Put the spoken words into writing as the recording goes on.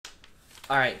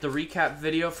Alright, the recap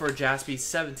video for Jaspy's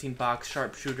 17-box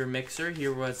Sharpshooter mixer.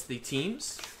 Here was the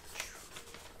teams.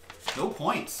 No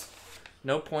points.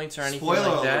 No points or anything Spoiler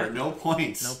like that. alert, no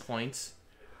points. No points.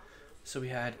 So we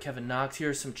had Kevin Knox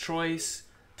here, some choice.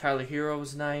 Tyler Hero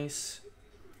was nice.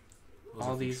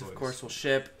 All these, choice. Of course, will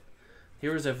ship.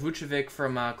 Here was a Vucevic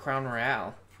from Crown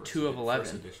Royale. 2 of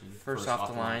 11. First off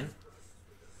the line.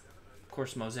 Of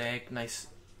course, Mosaic. Nice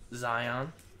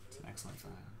Zion. It's an excellent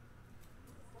Zion.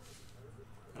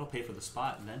 That'll pay for the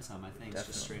spot and then some, I think.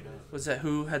 Definitely. Just straight up. Was that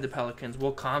who had the Pelicans?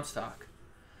 Will Comstock.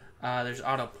 There's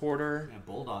Otto Porter. Yeah,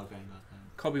 Bulldog bang got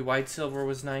that. Kobe White Silver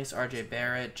was nice. RJ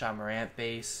Barrett. John Morant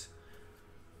base.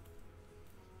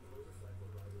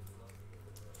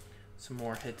 Some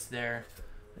more hits there.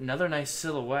 Another nice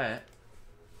silhouette.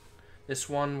 This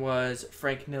one was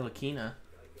Frank Ntilikina.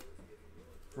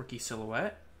 Rookie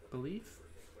silhouette, I believe.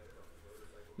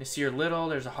 Nasir Little.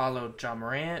 There's a hollow John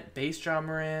Morant. Base John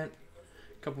Morant.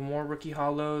 A couple more rookie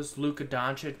hollows. Luka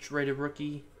Doncic rated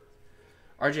rookie.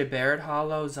 RJ Barrett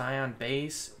hollow. Zion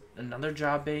base. Another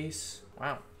job base.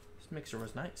 Wow. This mixer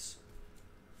was nice.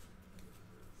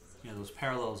 Yeah, those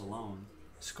parallels alone.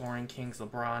 Scoring Kings,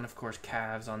 LeBron, of course,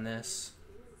 Cavs on this.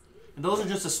 And those are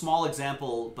just a small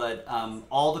example, but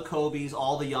all the Kobes,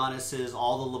 all the Giannis's,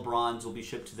 all the LeBrons will be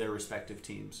shipped to their respective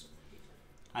teams.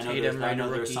 I know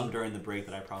there's some during the break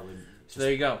that I probably just so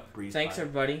there you go. Thanks,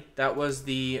 everybody. That was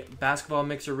the basketball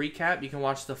mixer recap. You can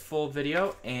watch the full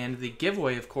video. And the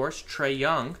giveaway, of course, Trae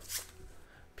Young,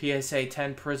 PSA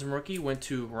 10 Prism rookie, went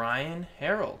to Ryan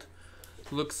Harold.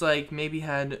 Looks like maybe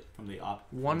had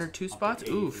one or two spots.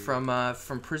 Ooh,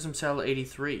 from Prism Cell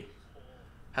 83.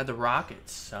 Had the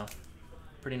Rockets, so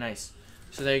pretty nice.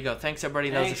 So there you go. Thanks,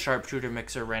 everybody. That was a Sharpshooter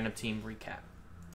Mixer Random Team Recap.